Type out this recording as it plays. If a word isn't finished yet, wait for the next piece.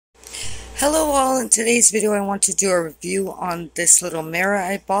Hello all, in today's video I want to do a review on this little mirror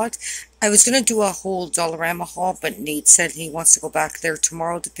I bought. I was going to do a whole Dollarama haul, but Nate said he wants to go back there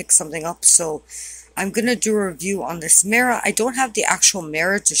tomorrow to pick something up, so I'm going to do a review on this mirror. I don't have the actual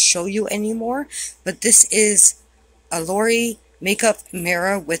mirror to show you anymore, but this is a Lori makeup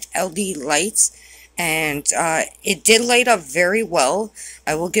mirror with LED lights, and it did light up very well.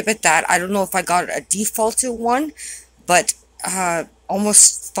 I will give it that. I don't know if I got a defaulted one, but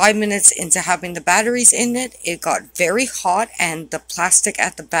almost 5 minutes into having the batteries in it, it got very hot and the plastic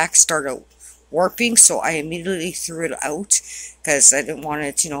at the back started warping, so I immediately threw it out because I didn't want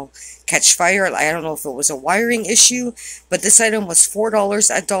it to, catch fire. I don't know if it was a wiring issue, but this item was $4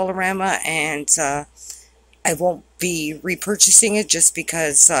 at Dollarama, and I won't be repurchasing it just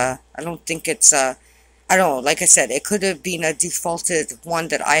because I don't think it's I don't know, like I said, it could have been a defaulted one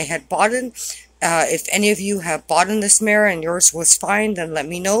that I had bought in. If any of you have bought in this mirror and yours was fine, then let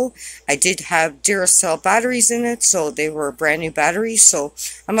me know. I did have Duracell batteries in it, so they were brand new batteries, so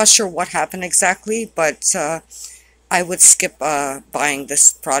I'm not sure what happened exactly, but I would skip buying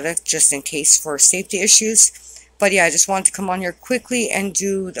this product just in case for safety issues. But yeah, I just wanted to come on here quickly and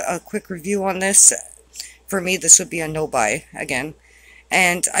do a quick review on this. For me, this would be a no-buy again.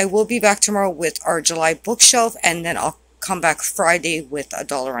 And I will be back tomorrow with our July bookshelf, and then I'll come back Friday with a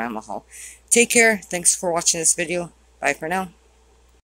Dollarama haul. Take care. Thanks for watching this video. Bye for now.